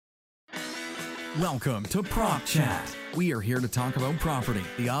Welcome to Prop Chat. We are here to talk about property,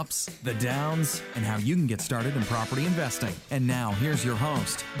 the ups, the downs, and how you can get started in property investing. And now, here's your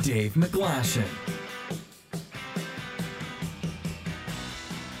host, Dave McGlashan.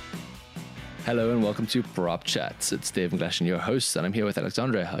 Hello and welcome to Prop Chats. It's Dave McGlashan, your host, and I'm here with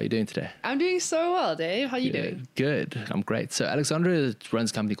Alexandra. How are you doing today? I'm doing so well, Dave. How are you doing? Good. I'm great. So Alexandra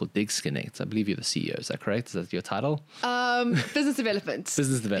runs a company called Digs Connect. I believe you're the CEO. Is that correct? Is that your title? Business development.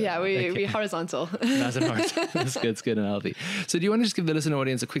 Business development. Yeah, Okay. we're horizontal. Nice and hard. That's good. It's good and healthy. So do you want to just give the listener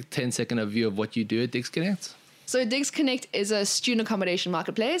audience a quick 10-second overview of what you do at Digs Connect? So Digs Connect is a student accommodation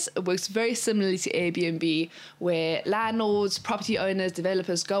marketplace. It works very similarly to Airbnb, where landlords, property owners,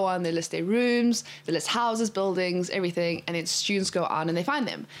 developers go on, they list their rooms, they list houses, buildings, everything, and then students go on and they find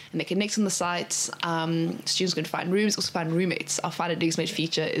them. And they connect on the site. Students can find rooms, also find roommates. Our Find a Digsmate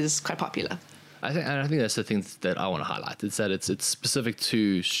feature is quite popular. I think that's the thing that I want to highlight. It's that it's specific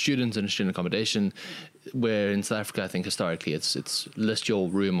to students and student accommodation, where in South Africa, I think historically it's list your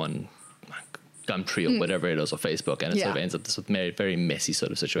room on Gumtree or whatever it is, or Facebook, and it sort of ends up this very messy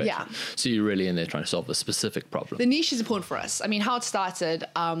sort of situation. Yeah. So you're really in there trying to solve a specific problem. The niche is important for us. I mean, how it started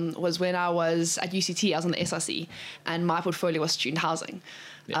was when I was at UCT, I was on the SRC, and my portfolio was student housing.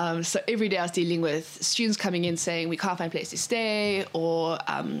 Yeah. So every day I was dealing with students coming in saying, we can't find a place to stay, or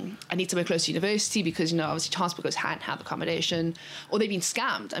I need somewhere close to university because, obviously transport goes hand in hand with accommodation, or they've been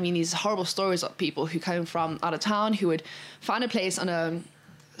scammed. I mean, these horrible stories of people who come from out of town who would find a place on a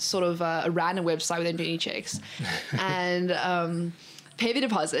sort of a random website without doing any checks and pay the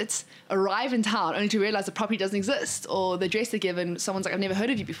deposits, arrive in town only to realize the property doesn't exist, or the address they're given, someone's like, I've never heard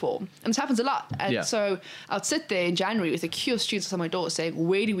of you before. And this happens a lot. And so I would sit there in January with a queue of students on my door saying,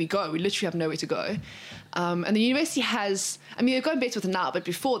 where do we go? We literally have nowhere to go. And the university has, they've gotten better with it now, but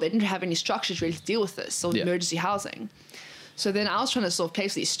before they didn't have any structures really to deal with this, or emergency housing. So then I was trying to sort of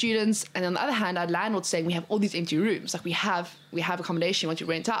place these students, and on the other hand, I had landlords saying we have all these empty rooms, like we have accommodation, we want you to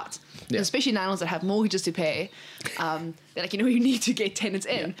rent out. And especially landlords that have mortgages to pay, they're like, you need to get tenants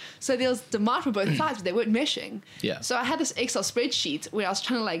in. Yeah. So there was demand for both sides, but they weren't meshing. Yeah. So I had this Excel spreadsheet where I was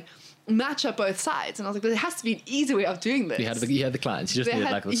trying to match up both sides, and I was like, there has to be an easy way of doing this. You had the clients, you just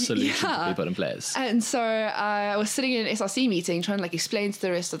needed the solution to be put in place. And so I was sitting in an SRC meeting trying to explain to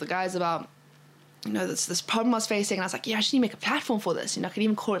the rest of the guys about this problem I was facing, and I was like, I just need to make a platform for this. I could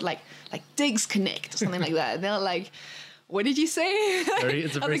even call it like Digs Connect or something like that. And they're like, what did you say?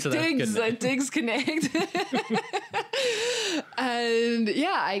 It's a very Digs Connect. And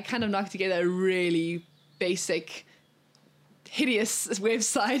I kind of knocked together a really basic, hideous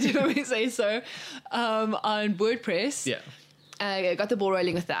website, if I may say so, on WordPress. Yeah. I got the ball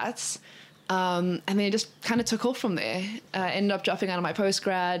rolling with that. And then it just kind of took off from there. Ended up dropping out of my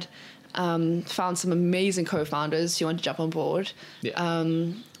postgrad. Found some amazing co-founders who wanted to jump on board.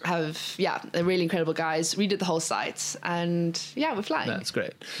 They're really incredible guys. Redid the whole site, and we're flying. That's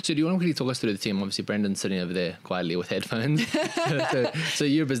great. So do you want to quickly talk us through the team? Obviously Brendan's sitting over there quietly with headphones. so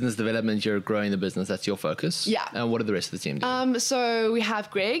you're business development, you're growing the business, that's your focus. Yeah. And what are the rest of the team doing? So we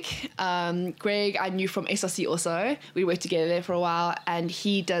have Greg. Greg I knew from SRC also. We worked together there for a while, and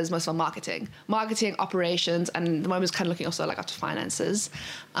he does most of our marketing, operations, and at the moment is kind of looking also after finances.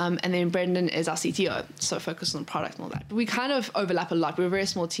 And then Brendan is our CTO, so focused on product and all that. But we kind of overlap a lot. We're a very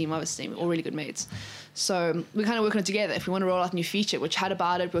small team, obviously. We're all really good mates. So we kind of work on it together. If we want to roll out a new feature, we'll chat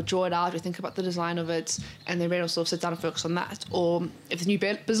about it, we'll draw it out, we'll think about the design of it, and then Brendan will sort of sit down and focus on that. Or if the new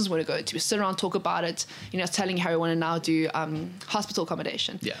business we want to go into, we sit around, talk about it. I was telling you how we want to now do hospital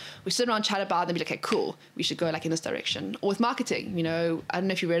accommodation. Yeah. We sit around, chat about it, and be like, okay, cool, we should go in this direction. Or with marketing, I don't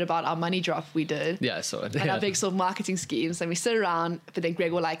know if you read about our money drop we did. Yeah, I saw it. And our big sort of marketing schemes. And we sit around, but then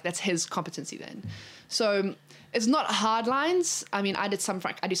Greg will that's his competency then. So it's not hard lines. I do some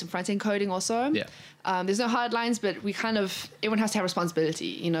front-end coding also. Yeah. There's no hard lines, but everyone has to have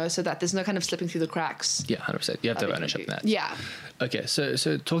responsibility, so that there's no kind of slipping through the cracks. Yeah, 100%. You have to have ownership in that. Yeah. Okay, so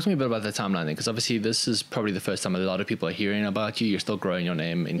talk to me a bit about the timeline then, because obviously this is probably the first time a lot of people are hearing about you. You're still growing your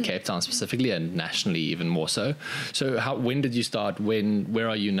name in Cape Town specifically, and nationally even more so. So when did you start? Where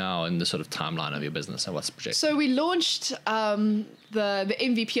are you now in the sort of timeline of your business, and what's the project? So we launched the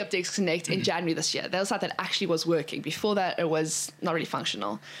MVP of Digs Connect in January this year. That was that actually was working. Before that, it was not really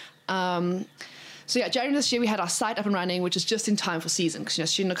functional. January this year, we had our site up and running, which is just in time for season, because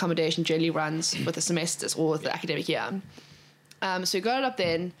student accommodation generally runs with the semesters or the academic year. So we got it up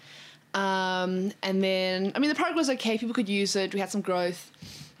then. And then, the product was okay. People could use it. We had some growth.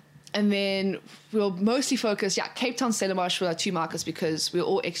 And then we'll mostly focus, Cape Town, Stellenbosch were our two markets because we're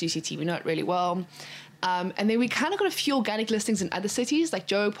all ex-UCT. We know it really well. And then we kind of got a few organic listings in other cities, like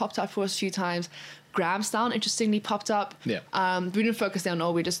Joburg popped up for us a few times. Grahamstown, interestingly, popped up. Yeah. We didn't focus there on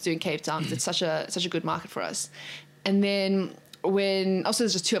all. We're just doing Cape Town. It's such a good market for us. And then when also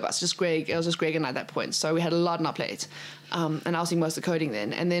there's just two of us, just Greg. It was just Greg and I at that point, so we had a lot on our plate. And I was doing most of the coding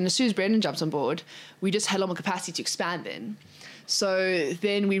then. And then as soon as Brendan jumped on board, we just had a lot more capacity to expand then. So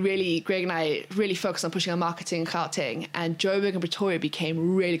then Greg and I really focused on pushing our marketing in Gauteng, and Joburg and Pretoria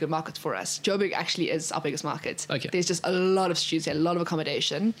became really good markets for us. Joburg actually is our biggest market. Okay. There's just a lot of students there, a lot of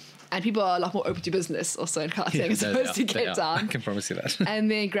accommodation, and people are a lot more open to business also in Gauteng as opposed to Cape Town. I can promise you that. And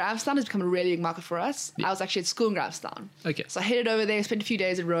then Grahamstown has become a really big market for us. Yeah. I was actually at school in Grahamstown. Okay. So I headed over there, spent a few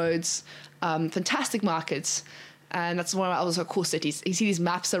days at Rhodes. Fantastic markets. And that's one of our also cool cities. You see these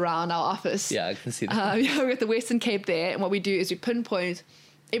maps around our office. Yeah, I can see that. We've got the Western Cape there. And what we do is we pinpoint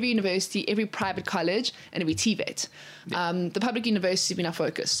every university, every private college, and we TVET. Yeah. The public universities have been our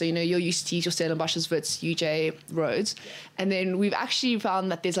focus. So, your UCTs, your Stellenbosch, Wits, UJ, Rhodes. And then we've actually found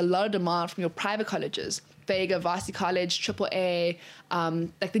that there's a lot of demand from your private colleges. Vega, Varsity College, AAA,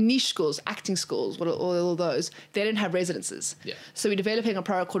 like the niche schools, acting schools, all those, they don't have residences. Yeah. So we're developing a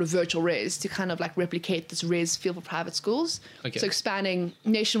product called a virtual res to kind of like replicate this res feel for private schools. Okay. So expanding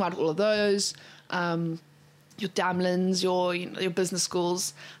nationwide all of those, your Damlins, your business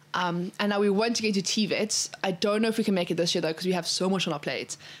schools. And now we want to get into TVET. I don't know if we can make it this year though, because we have so much on our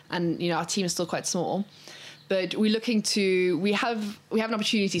plate, and our team is still quite small. But we're looking to, we have an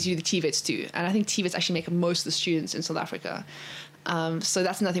opportunity to do the TVETs too. And I think TVETs actually make most of the students in South Africa. So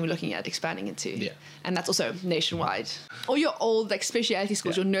that's another thing we're looking at expanding into. Yeah. And that's also nationwide. All your old like specialty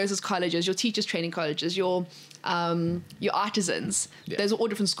schools, Yeah. your nurses colleges, your teachers training colleges, your artisans, Yeah. those are all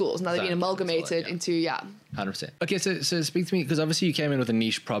different schools. Now they've been amalgamated into, 100%. Okay, so speak to me, because obviously you came in with a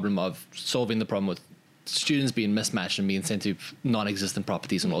niche problem of solving the problem with students being mismatched and being sent to non-existent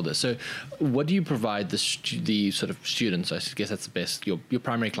properties and all this. So what do you provide the sort of students? I guess that's the best, your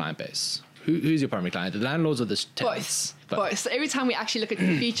primary client base. Who's your primary client? The landlords or the tenants? Both. So every time we actually look at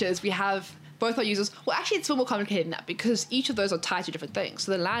the features, we have both our users. Well, actually, it's a bit more complicated than that because each of those are tied to different things.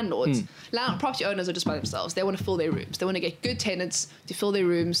 So the landlords, property owners are just by themselves. They want to fill their rooms. They want to get good tenants to fill their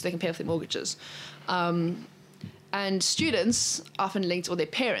rooms so they can pay off their mortgages. And students often linked, or their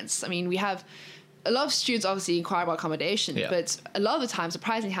parents. I mean, we have a lot of students obviously inquire about accommodation, but a lot of the time,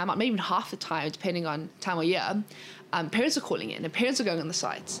 surprisingly, maybe even half the time, depending on time or year, parents are calling in and parents are going on the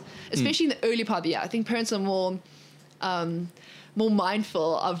sites, especially in the early part of the year. I think parents are more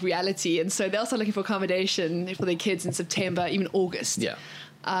mindful of reality, and so they'll start looking for accommodation for their kids in September, even August. Yeah.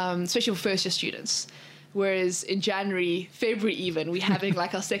 Especially for first year students. Whereas in January, February even, we're having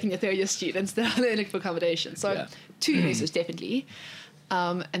like our second year, third year students that are looking for accommodation. So 2 users definitely.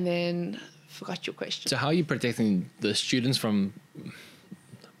 And then forgot your question. So how are you protecting the students from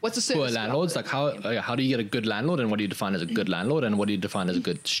what's the service poor landlords? Like how do you get a good landlord, and what do you define as a good landlord, and what do you define as a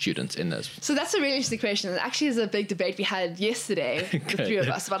good student in this? So that's a really interesting question. And actually, there's a big debate we had yesterday, the three of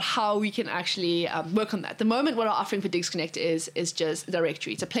us, about how we can actually work on that. The moment what our offering for Digs Connect is just a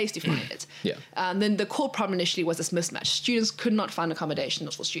directory. It's a place to find it. Then the core problem initially was this mismatch. Students could not find accommodation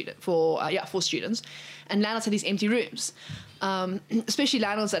for students, and landlords had these empty rooms. Especially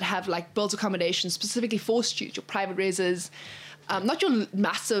landlords that have like built accommodation specifically for students, your private reses. Not your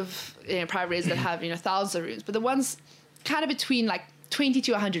massive private reses that have thousands of rooms, but the ones kind of between like 20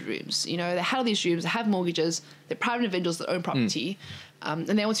 to 100 rooms. They have all these rooms, they have mortgages, they're private individuals that own property, and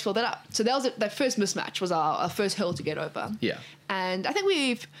they want to fill that up. So that first mismatch was our first hill to get over. Yeah. And I think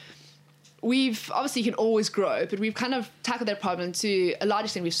we've obviously you can always grow, but we've kind of tackled that problem to a large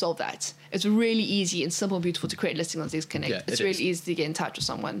extent. We've solved that. It's really easy and simple and beautiful to create listings on Digs Connect. Yeah, it's really easy to get in touch with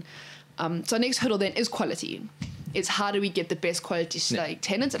someone. So our next hurdle then is quality. It's how do we get the best quality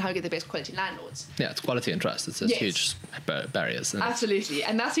tenants and how do we get the best quality landlords. Yeah, it's quality and trust. It's huge barriers. Absolutely.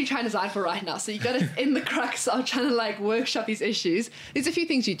 And that's what you're trying to design for right now. So you got to, in the crux of trying to like workshop these issues, there's a few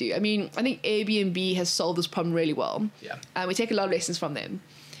things you do. I mean, I think Airbnb has solved this problem really well. Yeah. And we take a lot of lessons from them.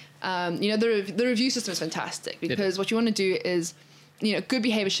 The review system is fantastic because what you want to do is, good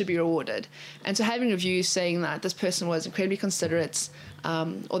behavior should be rewarded. And so having reviews saying that this person was incredibly considerate,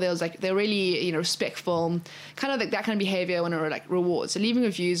 or they're really, respectful, kind of like that kind of behavior I want to like reward. So leaving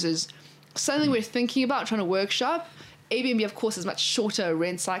reviews is something we're thinking about trying to workshop. Airbnb, of course, is much shorter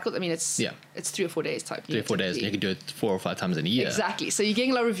rent cycles. I mean, it's 3 or 4 days type. 3 or 4 days, and you can do it 4 or 5 times in a year. Exactly. So you're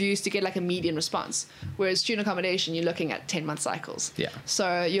getting a lot of reviews to get like a median response. Whereas student accommodation, you're looking at 10-month cycles. Yeah.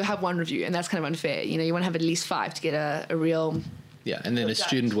 So you have 1 review, and that's kind of unfair. You want to have at least 5 to get a real. Yeah, and then a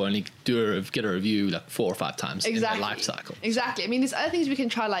student will only get a review like 4 or 5 times in their life cycle. Exactly. I mean, there's other things we can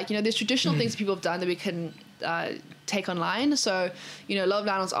try, like, there's traditional things people have done that we can take online. So, a lot of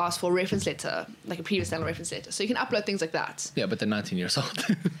landlords ask for a reference letter, like a previous landlord reference letter. So you can upload things like that. Yeah, but they're 19 years old.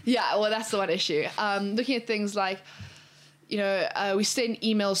 Yeah, well, that's the one issue. Looking at things like, we send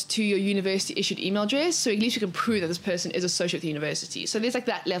emails to your university issued email address, so at least you can prove that this person is associated with the university. So there's like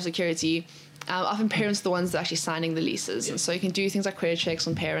that level of security. Often parents are the ones that are actually signing the leases, and so you can do things like credit checks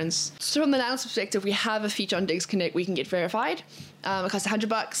on parents. So from the landlord's perspective, we have a feature on Digs Connect where you can get verified. It costs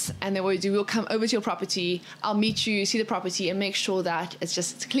 $100, and then what we do, we'll come over to your property. I'll meet you, see the property, and make sure that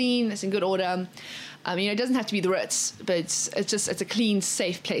it's clean, it's in good order. It doesn't have to be the Ritz, but it's a clean,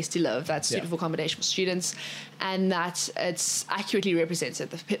 safe place to live that's suitable accommodation for students, and that it's accurately represented.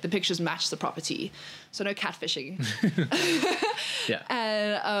 The pictures match the property, so no catfishing. Yeah.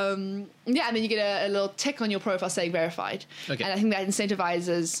 And and then you get a little tick on your profile saying verified. Okay. And I think that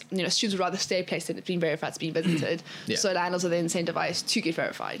incentivizes, students would rather stay a place than it's being verified, it's being visited. Yeah. So landlords are then incentivized to get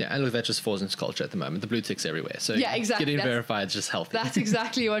verified. Yeah, and look, that just falls into culture at the moment. The blue ticks everywhere. So Yeah, exactly. getting verified is just healthy. That's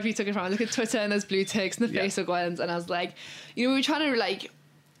exactly what we took it from. I look at Twitter and there's blue ticks and the Facebook ones, and I was like, we were trying to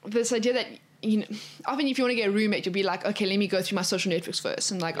this idea that, often if you want to get a roommate, you'll be like, okay, let me go through my social networks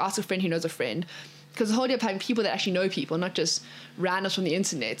first and ask a friend who knows a friend. Because the whole idea of having people that actually know people, not just randoms from the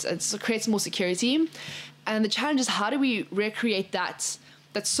internet, it creates more security. And the challenge is, how do we recreate that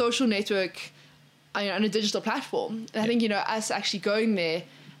social network on a digital platform? And I think, us actually going there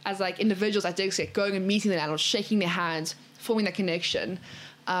as individuals at Digs Connect, going and meeting the landlords, shaking their hands, forming that connection.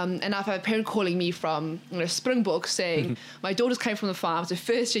 And now if I have a parent calling me from Springbok saying, my daughter's coming from the farm to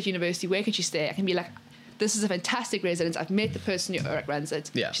first year at university, where can she stay? I can be like, this is a fantastic residence. I've met the person who runs it.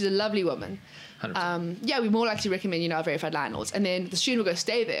 Yeah. She's a lovely woman. We're more likely to recommend, our verified landlords. And then the student will go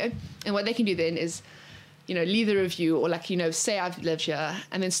stay there. And what they can do then is, leave the review or say I've lived here,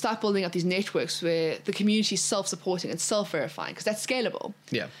 and then start building up these networks where the community is self-supporting and self-verifying, because that's scalable.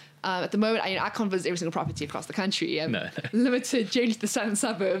 Yeah. At the moment, I can't visit every single property across the country. I'm No. limited generally to the southern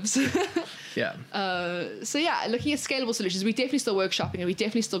suburbs. Yeah. Looking at scalable solutions, we definitely still workshopping and we're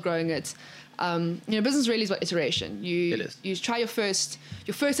definitely still growing it. Business really is about iteration. It is. You try your first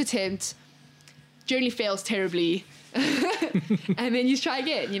attempt, generally fails terribly, and then you try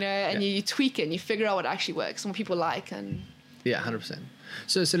again, and you tweak it and you figure out what actually works and what people like. And Yeah, 100%.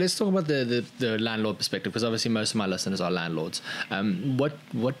 So let's talk about the landlord perspective, because obviously most of my listeners are landlords. What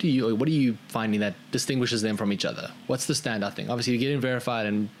are you finding that distinguishes them from each other? What's the standout thing? Obviously, getting verified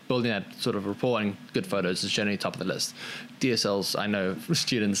and building that sort of rapport and good photos is generally top of the list. DSLs, I know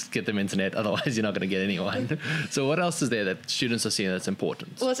students get them internet, otherwise you're not going to get anyone. So what else is there that students are seeing that's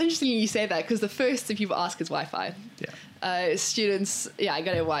important? Well, it's interesting you say that, because the first thing people ask is Wi-Fi. Yeah. Students, I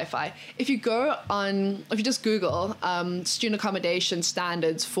got a Wi-Fi. If you just Google student accommodation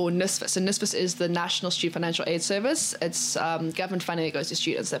standards for NSFAS, so NSFAS is the National Student Financial Aid Service. It's government funding that goes to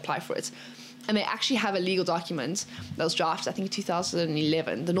students that apply for it. And they actually have a legal document that was drafted, I think, in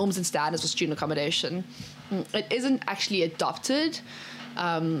 2011, the norms and standards for student accommodation. It isn't actually adopted,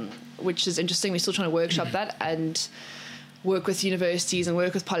 which is interesting. We're still trying to workshop that and work with universities and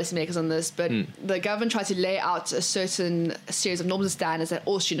work with policymakers on this, but the government tried to lay out a certain series of norms and standards that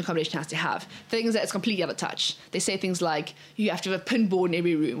all student accommodation has to have. Things that it's completely out of touch. They say things like, you have to have a pin board in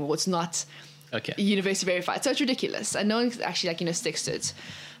every room, or it's not university verified. So it's ridiculous, and no one actually sticks to it.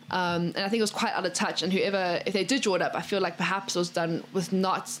 And I think it was quite out of touch, and if they did draw it up, I feel like perhaps it was done with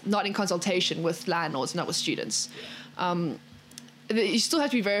not in consultation with landlords, not with students. You still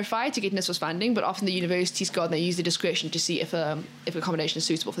have to be verified to get NSFAS funding, but often the universities go and they use their discretion to see if accommodation is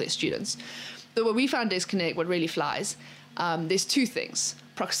suitable for their students. But what we found Digs Connect, what really flies, there's two things: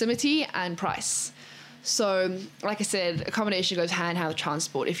 proximity and price. So, like I said, accommodation goes hand in hand with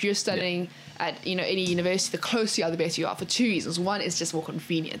transport. If you're studying at any university, the closer you are, the better you are, for two reasons. One, is just more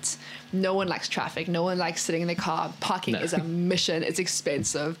convenient. No one likes traffic. No one likes sitting in their car. Parking is a mission. It's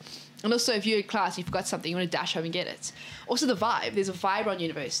expensive. And also, if you're in class and you forgot something, you want to dash home and get it. Also, the vibe. There's a vibe around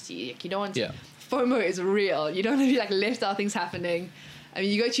university. You don't want FOMO is real. You don't want to be left out things happening. I mean,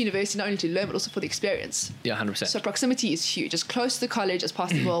 you go to university not only to learn, but also for the experience. Yeah, 100%. So proximity is huge. As close to the college as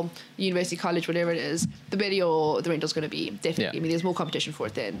possible, university, college, whatever it is, the better the rental's going to be, definitely. Yeah. I mean, there's more competition for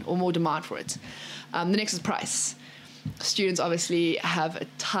it then, or more demand for it. The next is price. Students obviously have a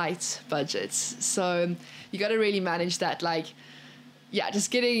tight budget. So you got to really manage that, just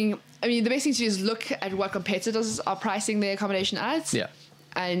getting... I mean, the best thing to do is look at what competitors are pricing their accommodation at. Yeah.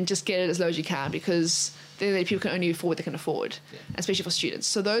 And just get it as low as you can, because then people can only afford what they can afford, especially for students.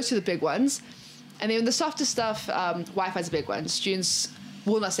 So those are the big ones. And then the softer stuff, Wi-Fi is a big one. Students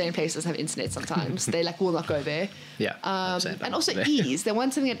will not stay in places that have internet sometimes. They will not go there. Yeah. And also ease. They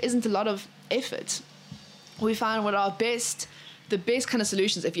want something that isn't a lot of effort. We found the best kind of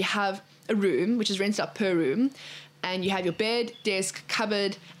solutions, if you have a room, which is rented out per room, and you have your bed, desk,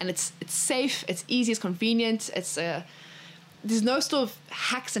 cupboard, and it's safe, it's easy, it's convenient, there's no sort of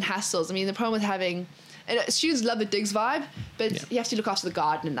hacks and hassles. I mean, the problem with having, students love the digs vibe, but you have to look after the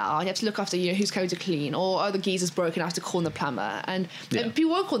gardener now. You have to look after, who's coming to clean, or the geyser's broken, I have to call in the plumber. And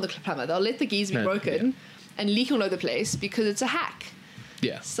people won't call in the plumber. They'll let the geyser be broken and leaking all over the place because it's a hack.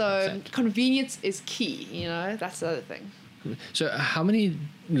 Yeah. So convenience is key, that's the other thing. So how many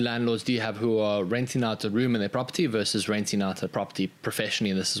landlords do you have who are renting out a room in their property versus renting out a property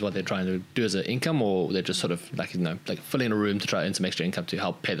professionally, and this is what they're trying to do as an income, or they're just sort of like filling a room to try and earn some extra income to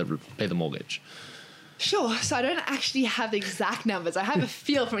help pay the mortgage? Sure. So I don't actually have the exact numbers. I have a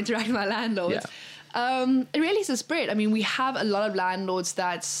feel from interacting with my landlords. It really is a spread. I mean, we have a lot of landlords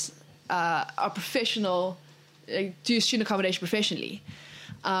that are professional, do student accommodation professionally.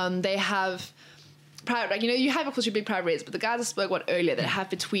 They have private, you have of course your big private rates, but the guys I spoke about earlier that have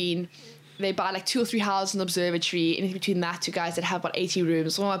they buy like 2 or 3 houses in the observatory, anything between that to guys that have about 80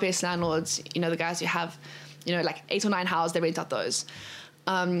 rooms. One of my best landlords, the guys who have, like 8 or 9 houses, they rent out those.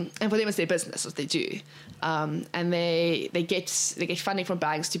 And for them it's their business, what they do. And they get funding from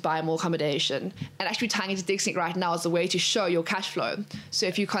banks to buy more accommodation. And actually tying into DigSync right now is a way to show your cash flow. So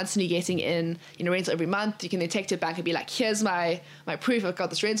if you're constantly getting in rental every month, you can then take to a bank and be like, here's my proof I've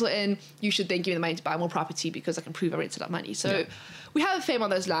got this rental in. You should then give me the money to buy more property because I can prove I rented that money. So we have a fair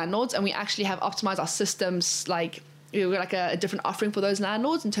amount of those landlords, and we actually have optimized our systems we're like a different offering for those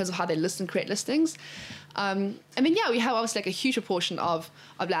landlords in terms of how they list and create listings. And then, we have obviously like a huge proportion of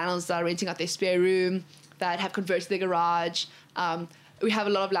landlords that are renting out their spare room, that have converted their garage. We have a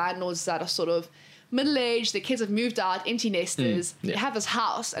lot of landlords that are sort of middle-aged, their kids have moved out, empty nesters. They have this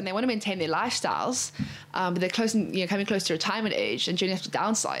house and they want to maintain their lifestyles, but they're coming close to retirement age and generally have to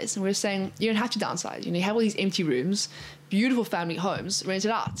downsize. And we're saying, you don't have to downsize. You have all these empty rooms, beautiful family homes, rent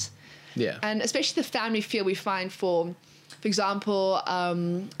it out. Yeah. And especially the family feel we find for example,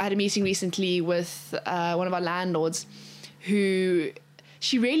 I had a meeting recently with one of our landlords who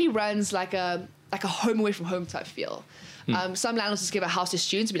she really runs like a home away from home type feel. Some landlords just give a house to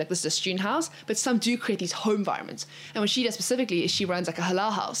students, be like, this is a student house, but some do create these home environments. And what she does specifically is she runs like a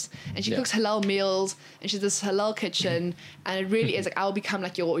halal house, and she cooks halal meals, and she's this halal kitchen, and it really is like, I'll become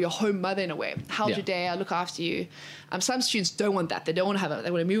like your home mother in a way. How's your day? I'll look after you. Some students don't want that. They don't want to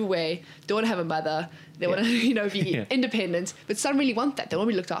they want to move away, don't want to have a mother. They want to, be independent, but some really want that. They want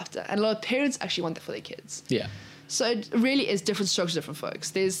to be looked after. And a lot of parents actually want that for their kids. Yeah. So it really is different strokes for different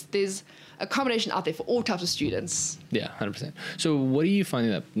folks. There's accommodation out there for all types of students. Yeah, 100%. So what are you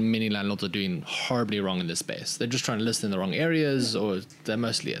finding that many landlords are doing horribly wrong in this space? They're just trying to list in the wrong areas, or they're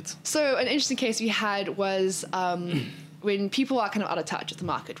mostly it? So an interesting case we had was when people are kind of out of touch with the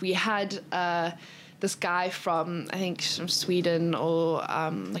market. We had this guy from, I think, from Sweden or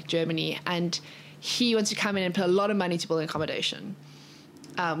like Germany, and he wants to come in and put a lot of money to building accommodation.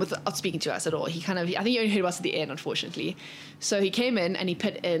 Without speaking to us at all. I think he only heard us at the end, unfortunately. So he came in and he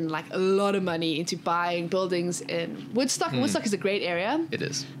put in like a lot of money into buying buildings in Woodstock. Woodstock is a great area. It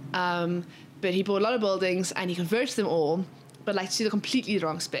is. But he bought a lot of buildings and he converted them all, but like to the completely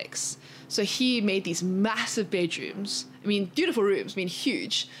wrong specs. So he made these massive bedrooms. I mean, beautiful rooms. I mean,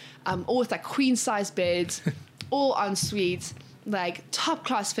 huge. All with like queen size beds, all en suite, like top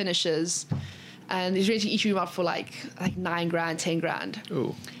class finishes. And he's renting each room out for like $9,000, $10,000.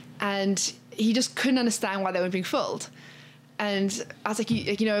 Ooh. And he just couldn't understand why they weren't being filled. And I was like,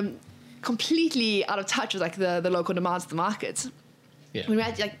 completely out of touch with like the local demands of the market. Yeah. I mean,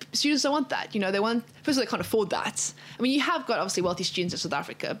 like students don't want that. They want, first of all, they can't afford that. I mean, you have got obviously wealthy students in South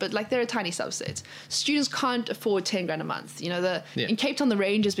Africa, but like they're a tiny subset. Students can't afford $10,000 a month. In Cape Town, the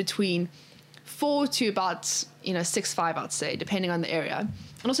range is between 4 to about 6.5, I'd say, depending on the area.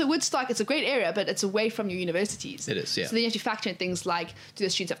 And also Woodstock, it's a great area, but it's away from your universities. It is, yeah. So then you have to factor in things like, do the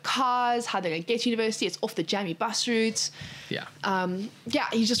students have cars? How they're going to get to university? It's off the jammy bus routes. Yeah.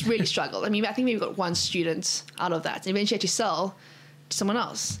 He just really struggled. I mean, I think maybe got one student out of that. And eventually had to sell to someone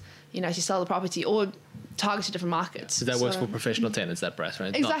else, to sell the property or target a different market. So that works for professional tenants, that price,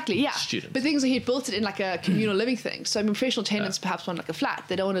 right? Exactly, not yeah. Students. But things like he built it in like a communal living thing. So I mean, professional tenants perhaps want like a flat.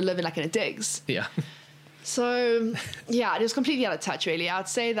 They don't want to live in like in a digs. Yeah. So, it was completely out of touch, really. I would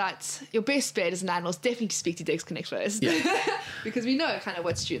say that your best bet as an landlord is definitely to speak to Digs Connect first. Yeah. Because we know kind of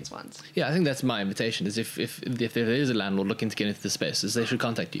what students want. Yeah, I think that's my invitation, is if there is a landlord looking to get into the space, is they should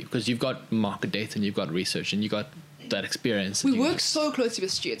contact you, because you've got market data and you've got research and you've got that experience. We work so closely with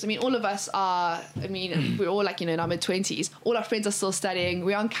students. I mean, all of us are, we're all like, in our mid-20s. All our friends are still studying.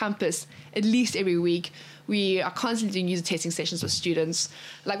 We're on campus at least every week. We are constantly doing user testing sessions with students.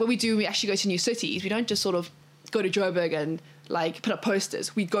 Like what we do, we actually go to new cities. We don't just sort of go to Joburg and like put up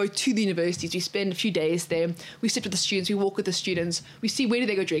posters. We go to the universities, we spend a few days there, we sit with the students, we walk with the students, we see where do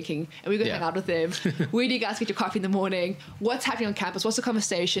they go drinking, and we go hang out with them. Where do you guys get your coffee in the morning? What's happening on campus? What's the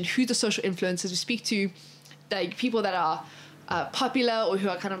conversation? Who's the social influencers? We speak to like people that are popular or who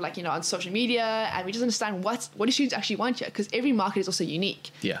are kind of like, on social media, and we just understand what do students actually want here, because every market is also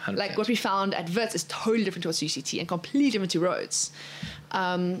unique. Yeah, 100%. Like what we found at Wits is totally different to what's UCT and completely different to Rhodes.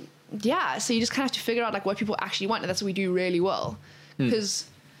 So you just kind of have to figure out like what people actually want, and that's what we do really well, because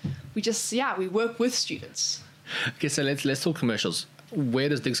we work with students. Okay, so let's talk commercials. Where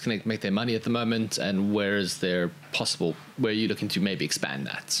does Digs Connect make their money at the moment, and where is there where are you looking to maybe expand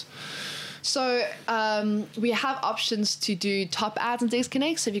that? So we have options to do top ads on Digs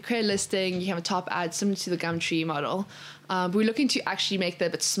Connect. So if you create a listing, you have a top ad similar to the Gumtree model. But we're looking to actually make that a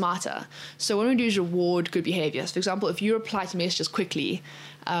bit smarter. So what we do is reward good behavior. So for example, if you reply to messages quickly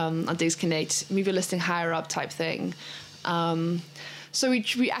on Digs Connect, move your listing higher up type thing. So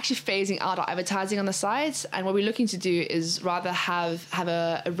we're actually phasing out our advertising on the site. And what we're looking to do is rather have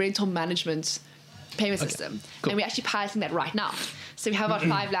a rental management payment system. Cool. And we're actually piloting that right now. So we have about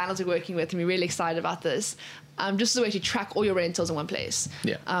 5 landlords we're working with, and we're really excited about this. Just as a way to track all your rentals in one place.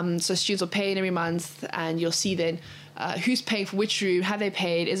 Yeah. So students will pay in every month, and you'll see then who's paying for which room, have they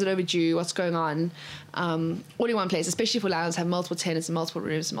paid, is it overdue, what's going on, all in one place, especially for landlords have multiple tenants and multiple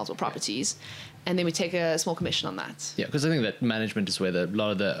rooms and multiple properties. And then we take a small commission on that. Yeah, because I think that management is where a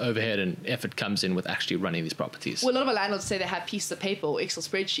lot of the overhead and effort comes in with actually running these properties. Well, a lot of our landlords say they have pieces of paper or Excel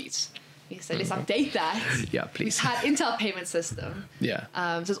spreadsheets. So let's update that. Yeah, please. We've had Intel payment system. Yeah.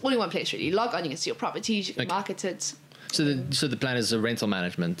 So it's all in one place, really. Log on, you can see your properties, you can market it. So the plan is a rental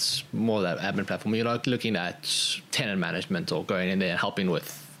management, more that admin platform. You're not looking at tenant management or going in there and helping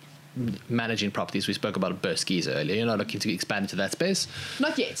with managing properties. We spoke about Burskies earlier. You're not looking to expand into that space?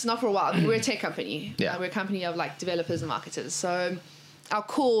 Not yet. Not for a while. I mean, we're a tech company. Yeah. We're a company of like developers and marketers. So our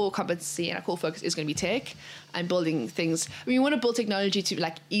core competency and our core focus is going to be tech and building things. I mean, we want to build technology to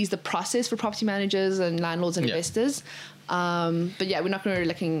like ease the process for property managers and landlords and investors. But yeah, we're not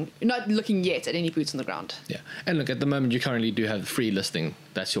looking yet at any boots on the ground. Yeah, and look, at the moment you currently do have free listing.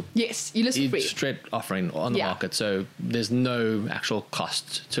 That's your you list for free. Straight offering on the market. So there's no actual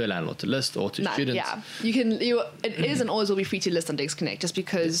cost to a landlord to list or to students. Yeah, it is and always will be free to list on Digs Connect, just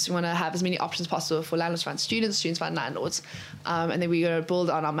because we want to have as many options possible for landlords find students, students find landlords, and then we're going to build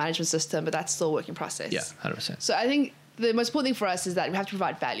on our management system. But that's still a work in process. Yeah, 100%. So I think the most important thing for us is that we have to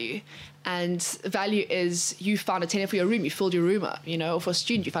provide value. And value is you found a tenant for your room, you filled your room up, or for a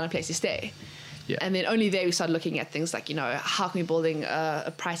student, you found a place to stay. Yeah. And then only there we start looking at things like, how can we building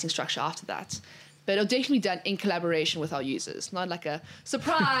a pricing structure after that? But it'll definitely be done in collaboration with our users, not like a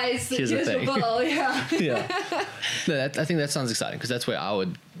surprise. Here's the thing. Yeah. Yeah. No, I think that sounds exciting, because that's where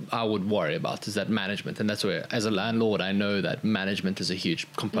I would worry about, is that management. And that's where, as a landlord, I know that management is a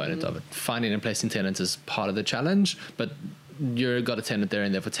huge component of it. Finding and placing tenants is part of the challenge, but you've got a tenant there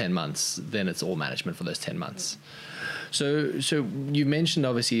and there for 10 months, then it's all management for those 10 months. So you mentioned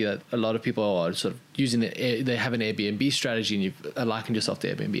obviously that a lot of people are sort of they have an Airbnb strategy, and you've likened yourself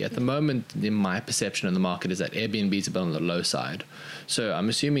to Airbnb. At the moment, in my perception in the market, is that Airbnb is a bit on the low side. So I'm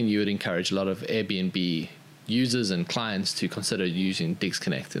assuming you would encourage a lot of Airbnb users and clients to consider using Digs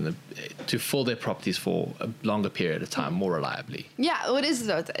Connect to fill their properties for a longer period of time more reliably. Yeah, well, it is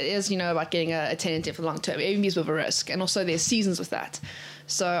about getting a tenant in for the long term. Airbnb is with a risk, and also there's seasons with that.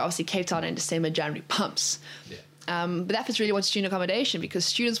 So obviously Cape Town in December, January pumps. Yeah. But that fits really well student accommodation, because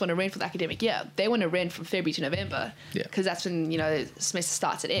students want to rent for the academic year. They want to rent from February to November, because that's when the semester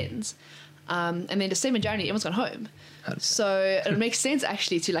starts and ends. And then December, January, everyone's gone home. 100%. So it makes sense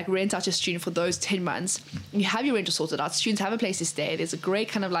actually to like rent out your student for those 10 months. You have your rental sorted out. Students have a place to stay. There's a great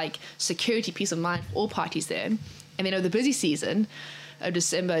kind of like security, peace of mind for all parties there. And then over the busy season of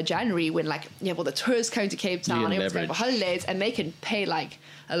December, January, when like all the tourists coming to Cape Town, everyone's going for holidays, and they can pay like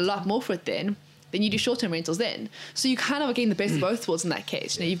a lot more for it then you do short-term rentals then. So you kind of are getting the best of both worlds in that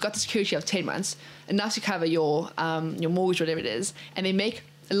case. You've got the security of 10 months, enough to cover your mortgage, whatever it is, and they make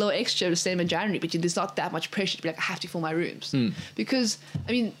a little extra December and January, but there's not that much pressure to be like, I have to fill my rooms. Because,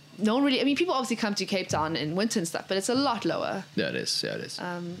 people obviously come to Cape Town in winter and stuff, but it's a lot lower. Yeah, it is. Yeah, it is.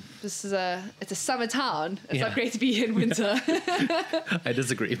 It's a summer town. It's not great to be in winter. I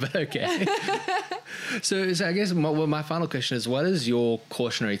disagree, but okay. So I guess my final question is, what is your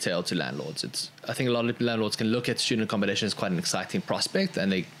cautionary tale to landlords? I think a lot of landlords can look at student accommodation as quite an exciting prospect,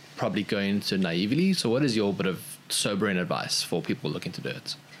 and they probably go into naively. So what is your bit of sobering advice for people looking to do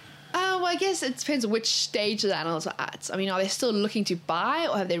it? Well, I guess it depends on which stage the landlords are at. I mean, are they still looking to buy,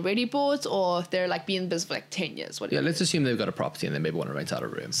 or have they already bought, or if they're like been in business for like 10 years? Yeah, let's assume they've got a property and they maybe want to rent out a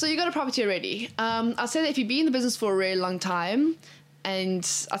room. So you got a property already. I'll say that if you've been in the business for a really long time, and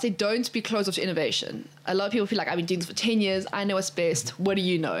I'd say don't be closed off to innovation. A lot of people feel like I've been doing this for 10 years. I know what's best. What do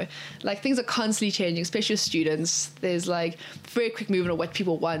you know? Like things are constantly changing, especially with students. There's like very quick movement of what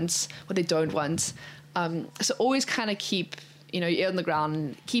people want, what they don't want. So always kind of keep, your ear on the ground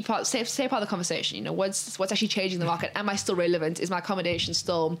and stay part of the conversation. What's actually changing the market? Am I still relevant? Is my accommodation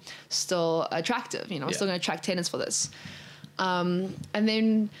still attractive? I'm still going to attract tenants for this. And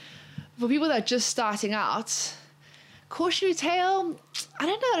then for people that are just starting out, cautionary tale, I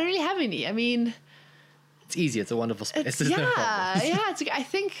don't know. I don't really have any. I mean, it's easy. It's a wonderful space. There's no problem. I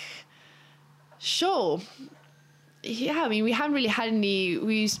think, sure. Yeah, I mean, we haven't really had any.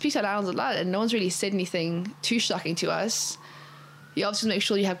 We speak to our landlords a lot, and no one's really said anything too shocking to us. You obviously make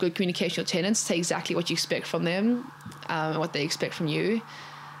sure you have good communication with tenants, say exactly what you expect from them, and what they expect from you.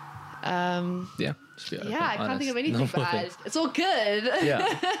 Yeah, I can't think of anything bad. It's all good. Yeah.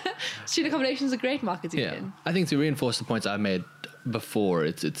 Student accommodation is a great market to be in. I think to reinforce the points I've made before,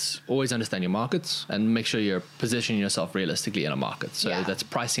 it's always understand your markets and make sure you're positioning yourself realistically in a market. So that's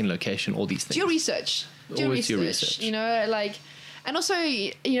pricing, location, all these things. Do your research. Always do your research. And also,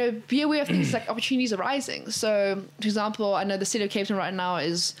 be aware of things like opportunities arising. So, for example, I know the city of Cape Town right now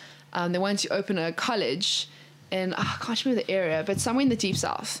is, they want to open a college in, I can't remember the area, but somewhere in the deep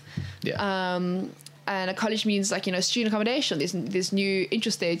south. Yeah. And a college means student accommodation. There's new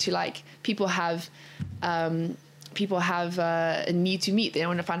interest there to people have a need to meet. They don't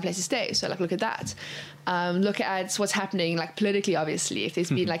want to find a place to stay. So look at that. Look at what's happening politically, obviously. If there's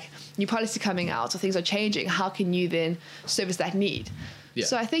been new policy coming out or things are changing, how can you then service that need? Yeah.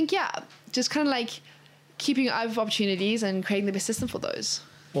 So I think, just kind of keeping your eye of opportunities and creating the best system for those.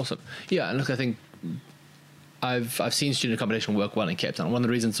 Awesome. Yeah, and look, I think I've seen student accommodation work well in Cape Town. One of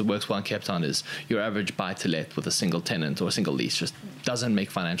the reasons it works well in Cape Town is your average buy-to-let with a single tenant or a single lease just doesn't make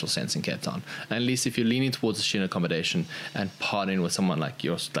financial sense in Cape Town. And at least if you're leaning towards a student accommodation and partnering with someone like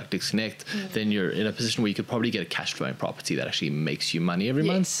Digs Connect, then you're in a position where you could probably get a cash flowing property that actually makes you money every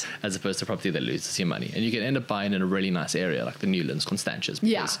month, as opposed to a property that loses you money. And you can end up buying in a really nice area like the Newlands, Constantius,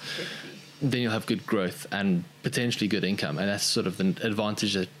 because then you'll have good growth and potentially good income. And that's sort of the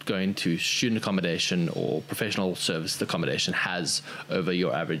advantage that going to student accommodation or professional service accommodation has over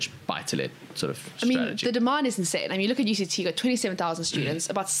your average buy-to-let sort of strategy. I mean, the demand is insane. I mean, you look at UCT, you've got 27,000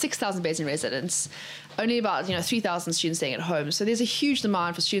 students, about 6,000 beds in residence, only about 3,000 students staying at home. So there's a huge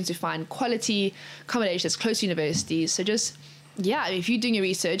demand for students to find quality accommodation that's close to universities. So just, if you're doing your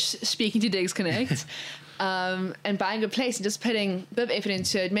research, speaking to Digs Connect, and buying a place and just putting a bit of effort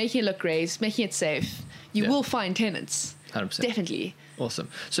into it, making it look great, making it safe, you will find tenants. 100%. Definitely. Awesome.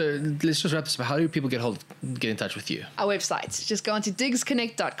 So let's just wrap this up. How do people get in touch with you? Our website. Just go on to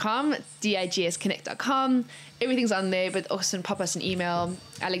digsconnect.com, digsconnect.com. Everything's on there, but also pop us an email,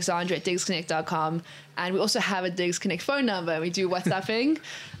 alexandra@digsconnect.com. And we also have a Digs Connect phone number. We do WhatsApping,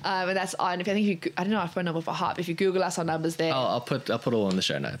 and that's on. I don't know our phone number for heart, but if you Google us, our number's there. I'll put all in the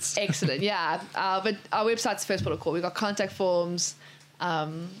show notes. Excellent. Yeah. But our website's the first port of call. We've got contact forms.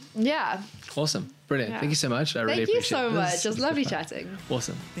 Awesome. Brilliant. Thank you so much. I really appreciate it. Thank you so much. It was lovely chatting.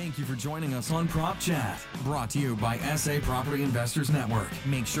 Awesome. Thank you for joining us on Prop Chat, brought to you by SA Property Investors Network.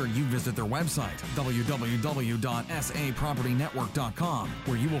 Make sure you visit their website, www.sapropertynetwork.com,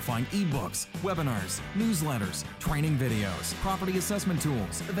 where you will find ebooks, webinars, newsletters, training videos, property assessment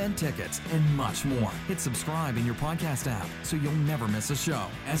tools, event tickets, and much more. Hit subscribe in your podcast app so you'll never miss a show.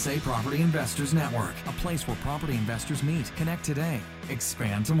 SA Property Investors Network, a place where property investors meet. Connect today.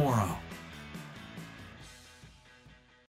 Expand tomorrow.